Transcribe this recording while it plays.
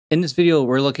In this video,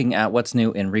 we're looking at what's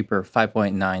new in Reaper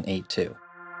 5.982.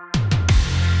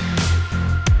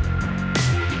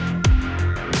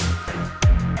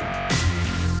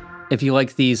 If you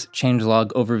like these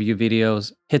changelog overview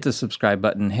videos, hit the subscribe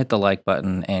button, hit the like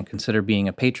button, and consider being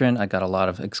a patron. I got a lot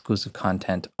of exclusive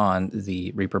content on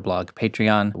the Reaper blog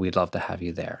Patreon. We'd love to have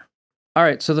you there. All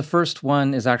right, so the first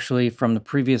one is actually from the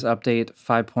previous update,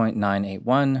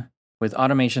 5.981. With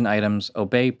automation items,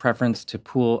 obey preference to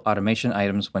pool automation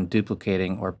items when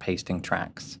duplicating or pasting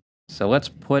tracks. So let's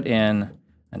put in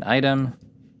an item,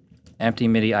 empty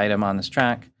MIDI item on this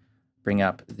track, bring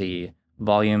up the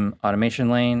volume automation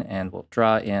lane, and we'll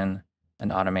draw in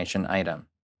an automation item.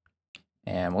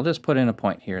 And we'll just put in a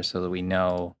point here so that we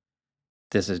know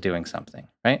this is doing something,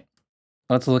 right?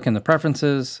 Let's look in the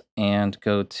preferences and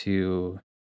go to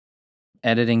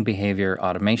editing behavior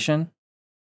automation.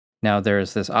 Now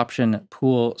there's this option,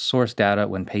 pool source data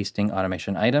when pasting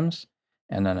automation items,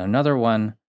 and then another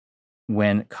one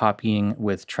when copying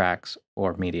with tracks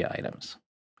or media items.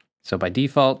 So by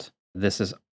default, this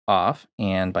is off,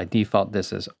 and by default,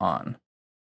 this is on.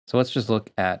 So let's just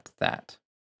look at that.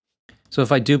 So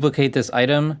if I duplicate this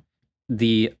item,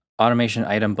 the automation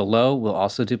item below will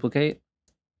also duplicate,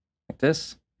 like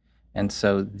this. And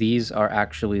so these are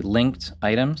actually linked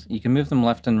items. You can move them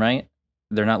left and right.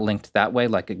 They're not linked that way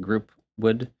like a group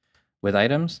would with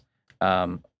items,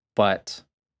 but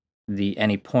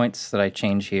any points that I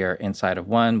change here inside of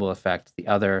one will affect the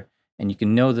other, and you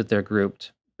can know that they're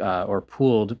grouped or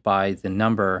pooled by the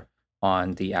number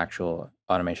on the actual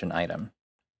automation item.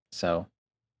 So,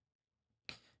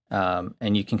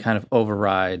 and you can kind of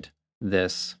override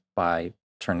this by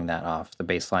turning that off, the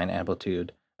baseline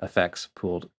amplitude affects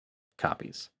pooled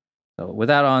copies. So with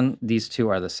that on, these two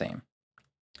are the same.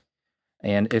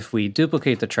 And if we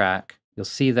duplicate the track, you'll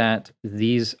see that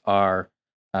these are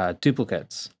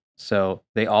duplicates. So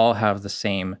they all have the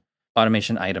same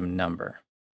automation item number.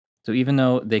 So even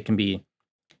though they can be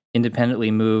independently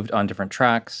moved on different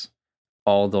tracks,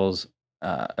 all those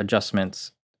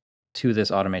adjustments to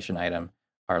this automation item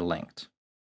are linked.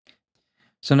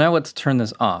 So now let's turn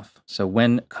this off. So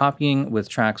when copying with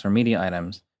tracks or media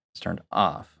items, it's turned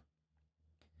off.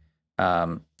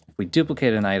 If we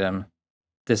duplicate an item,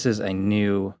 this is a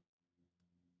new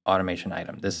automation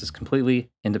item. This is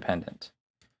completely independent.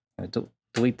 I'm going to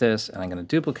delete this, and I'm going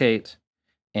to duplicate.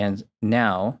 And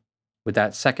now, with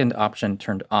that second option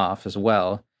turned off as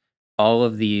well, all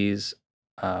of these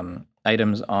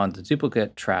items on the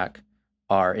duplicate track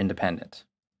are independent.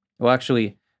 Well,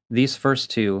 actually, these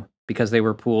first two, because they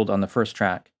were pooled on the first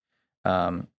track,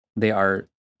 they are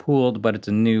pooled, but it's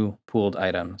a new pooled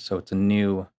item, so it's a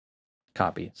new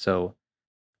copy. So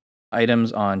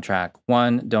items on track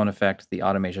 1 don't affect the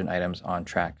automation items on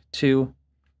track 2,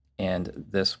 and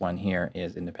this one here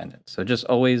is independent. So just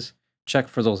always check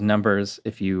for those numbers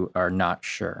if you are not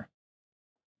sure.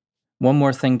 One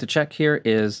more thing to check here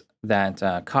is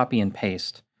that copy and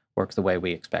paste work the way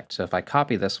we expect. So if I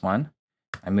copy this one,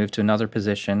 I move to another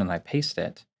position and I paste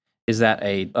it, is that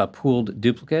a pooled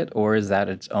duplicate, or is that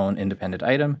its own independent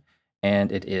item?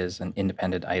 And it is an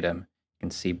independent item. You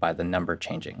can see by the number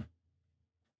changing.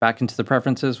 Back into the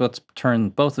preferences, let's turn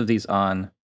both of these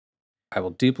on. I will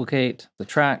duplicate the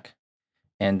track,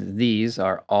 and these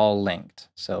are all linked.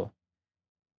 So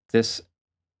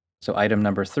item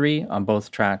number 3 on both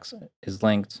tracks is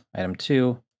linked. Item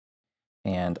 2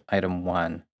 and item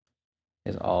 1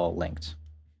 is all linked.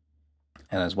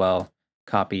 And as well,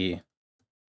 copy,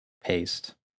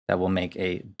 paste, that will make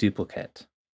a duplicate.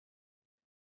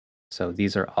 So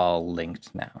these are all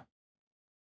linked now.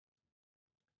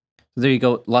 So there you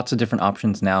go, lots of different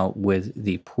options now with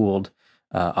the pooled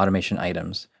automation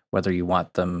items, whether you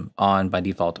want them on by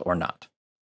default or not.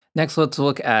 Next, let's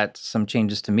look at some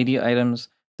changes to media items.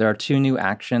 There are 2 new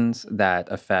actions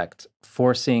that affect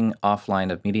forcing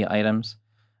offline of media items.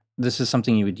 This is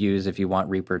something you would use if you want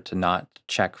Reaper to not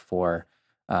check for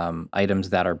items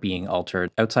that are being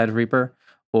altered outside of Reaper,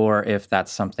 or if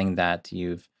that's something that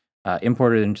you've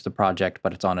imported into the project,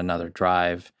 but it's on another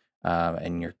drive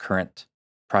in your current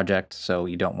project, so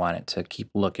you don't want it to keep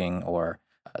looking or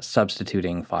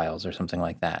substituting files or something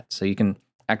like that. So you can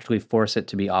actually force it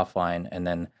to be offline and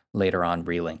then later on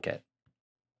relink it.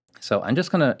 So I'm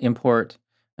just going to import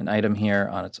an item here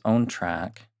on its own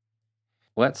track.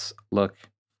 Let's look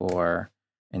for,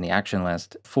 in the action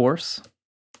list, force.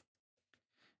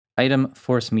 Item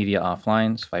force media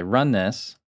offline. So if I run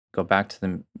this, go back to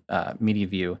the media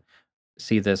view,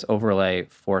 see this overlay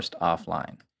forced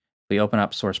offline. We open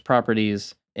up source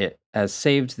properties. It has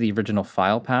saved the original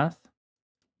file path,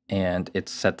 and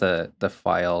it's set the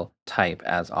file type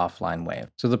as offline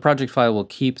wave. So the project file will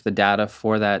keep the data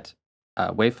for that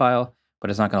wave file, but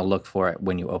it's not going to look for it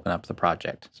when you open up the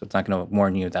project. So it's not going to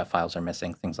warn you that files are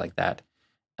missing, things like that.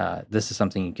 This is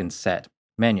something you can set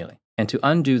manually. And to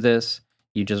undo this,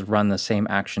 you just run the same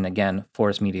action again,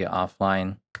 force media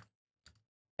offline,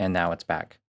 and now it's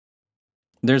back.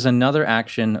 There's another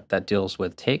action that deals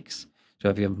with takes. So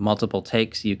if you have multiple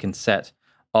takes, you can set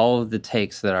all of the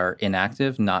takes that are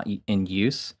inactive, not in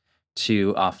use,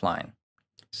 to offline.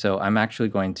 So I'm actually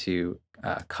going to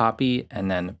copy and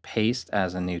then paste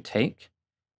as a new take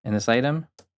in this item.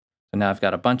 So now I've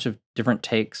got a bunch of different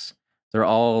takes. They're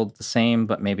all the same,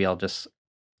 but maybe I'll just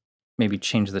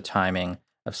change the timing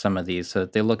of some of these so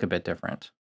that they look a bit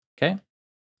different. Okay.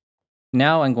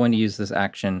 Now I'm going to use this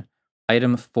action,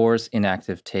 item force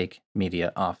inactive take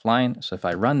media offline. So if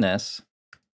I run this,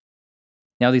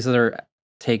 now these other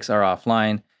takes are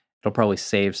offline. It'll probably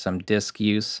save some disk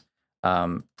use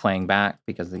playing back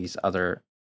because these other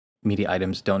media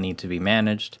items don't need to be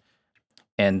managed.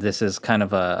 And this is kind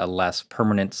of a less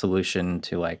permanent solution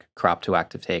to like crop to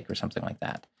active take or something like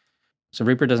that. So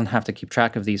Reaper doesn't have to keep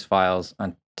track of these files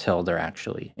until they're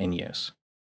actually in use.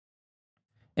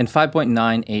 In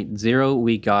 5.980,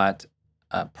 we got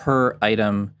per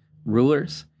item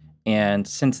rulers. And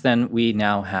since then, we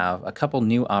now have a couple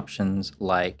new options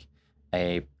like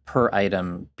a per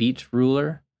item beat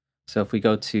ruler. So if we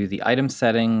go to the item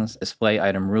settings, display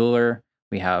item ruler,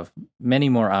 we have many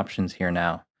more options here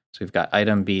now. So we've got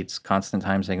item beats, constant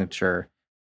time signature,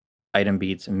 item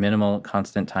beats, minimal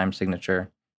constant time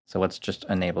signature. So let's just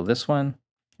enable this one.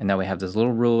 And now we have this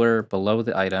little ruler below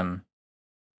the item,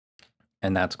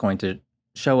 and that's going to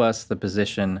show us the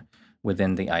position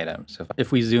within the item. So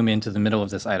if we zoom into the middle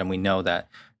of this item, we know that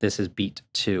this is beat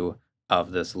 2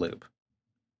 of this loop.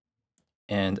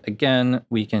 And again,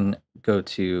 we can go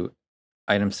to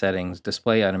item settings,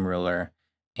 display item ruler,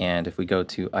 and if we go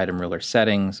to item ruler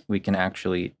settings, we can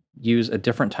actually use a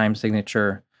different time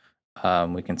signature.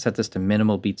 We can set this to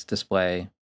minimal beats display.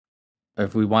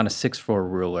 If we want a 6/4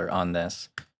 ruler on this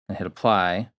and hit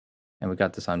apply, and we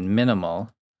got this on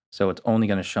minimal, so it's only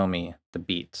going to show me the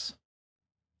beats,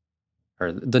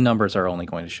 or the numbers are only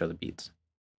going to show the beats.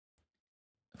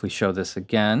 If we show this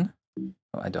again,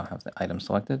 I don't have the item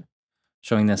selected.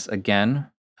 Showing this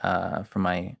again from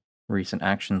my recent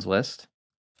actions list.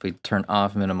 If we turn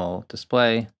off minimal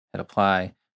display, hit apply,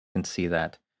 you can see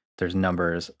that there's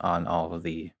numbers on all of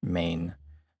the main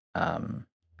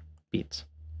beats.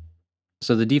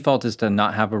 So the default is to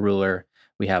not have a ruler.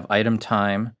 We have item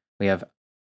time. We have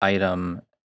item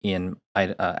in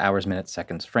hours, minutes,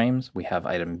 seconds, frames. We have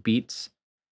item beats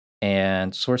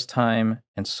and source time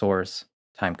and source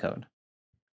time code.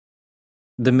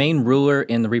 The main ruler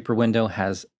in the Reaper window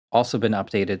has also been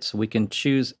updated, so we can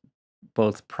choose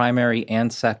both primary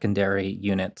and secondary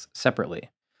units separately.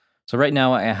 So right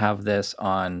now I have this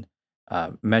on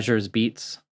measures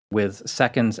beats with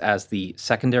seconds as the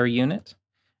secondary unit,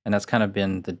 and that's kind of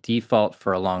been the default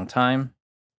for a long time.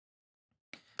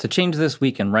 To change this,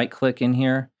 we can right-click in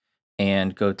here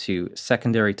and go to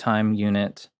secondary time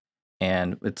unit,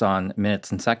 and it's on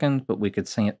minutes and seconds, but we could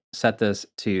set this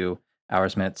to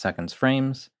hours, minutes, seconds,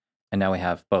 frames, and now we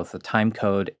have both a time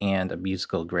code and a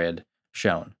musical grid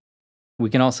shown. We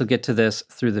can also get to this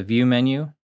through the view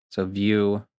menu. So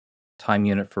view, time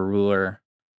unit for ruler,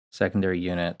 secondary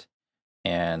unit,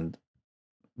 and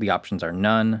the options are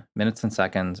none, minutes and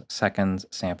seconds, seconds,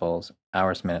 samples,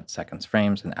 hours, minutes, seconds,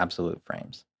 frames, and absolute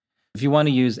frames. If you want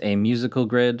to use a musical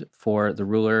grid for the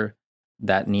ruler,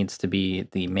 that needs to be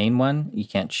the main one. You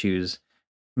can't choose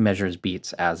measures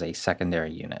beats as a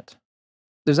secondary unit.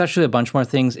 There's actually a bunch more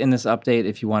things in this update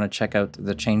if you want to check out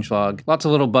the changelog. Lots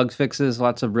of little bug fixes,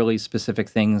 lots of really specific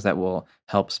things that will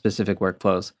help specific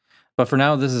workflows. But for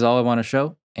now, this is all I want to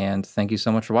show, and thank you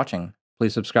so much for watching.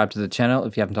 Please subscribe to the channel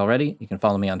if you haven't already. You can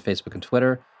follow me on Facebook and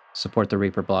Twitter, support the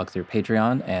Reaper blog through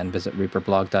Patreon, and visit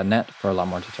reaperblog.net for a lot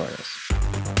more tutorials.